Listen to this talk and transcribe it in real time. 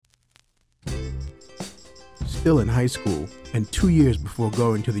still in high school and 2 years before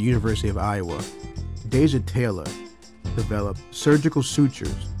going to the University of Iowa, Deja Taylor developed surgical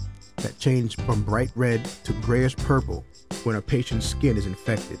sutures that change from bright red to grayish purple when a patient's skin is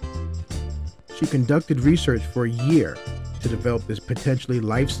infected. She conducted research for a year to develop this potentially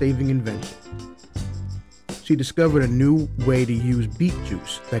life-saving invention. She discovered a new way to use beet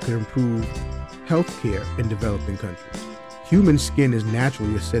juice that could improve healthcare in developing countries. Human skin is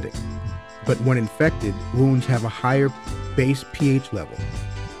naturally acidic, but when infected, wounds have a higher base pH level.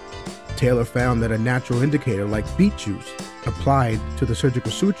 Taylor found that a natural indicator like beet juice applied to the surgical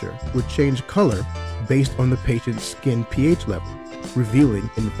suture would change color based on the patient's skin pH level,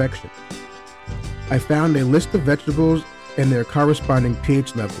 revealing infection. I found a list of vegetables and their corresponding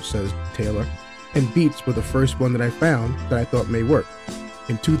pH levels, says Taylor, and beets were the first one that I found that I thought may work.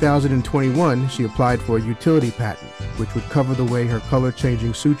 In 2021, she applied for a utility patent, which would cover the way her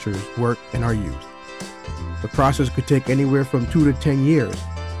color-changing sutures work and are used. The process could take anywhere from 2 to 10 years,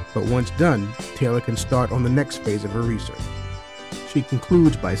 but once done, Taylor can start on the next phase of her research. She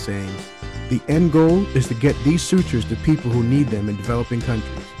concludes by saying, "The end goal is to get these sutures to people who need them in developing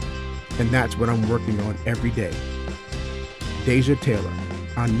countries, and that's what I'm working on every day." Deja Taylor,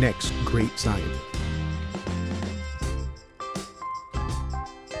 our next great scientist.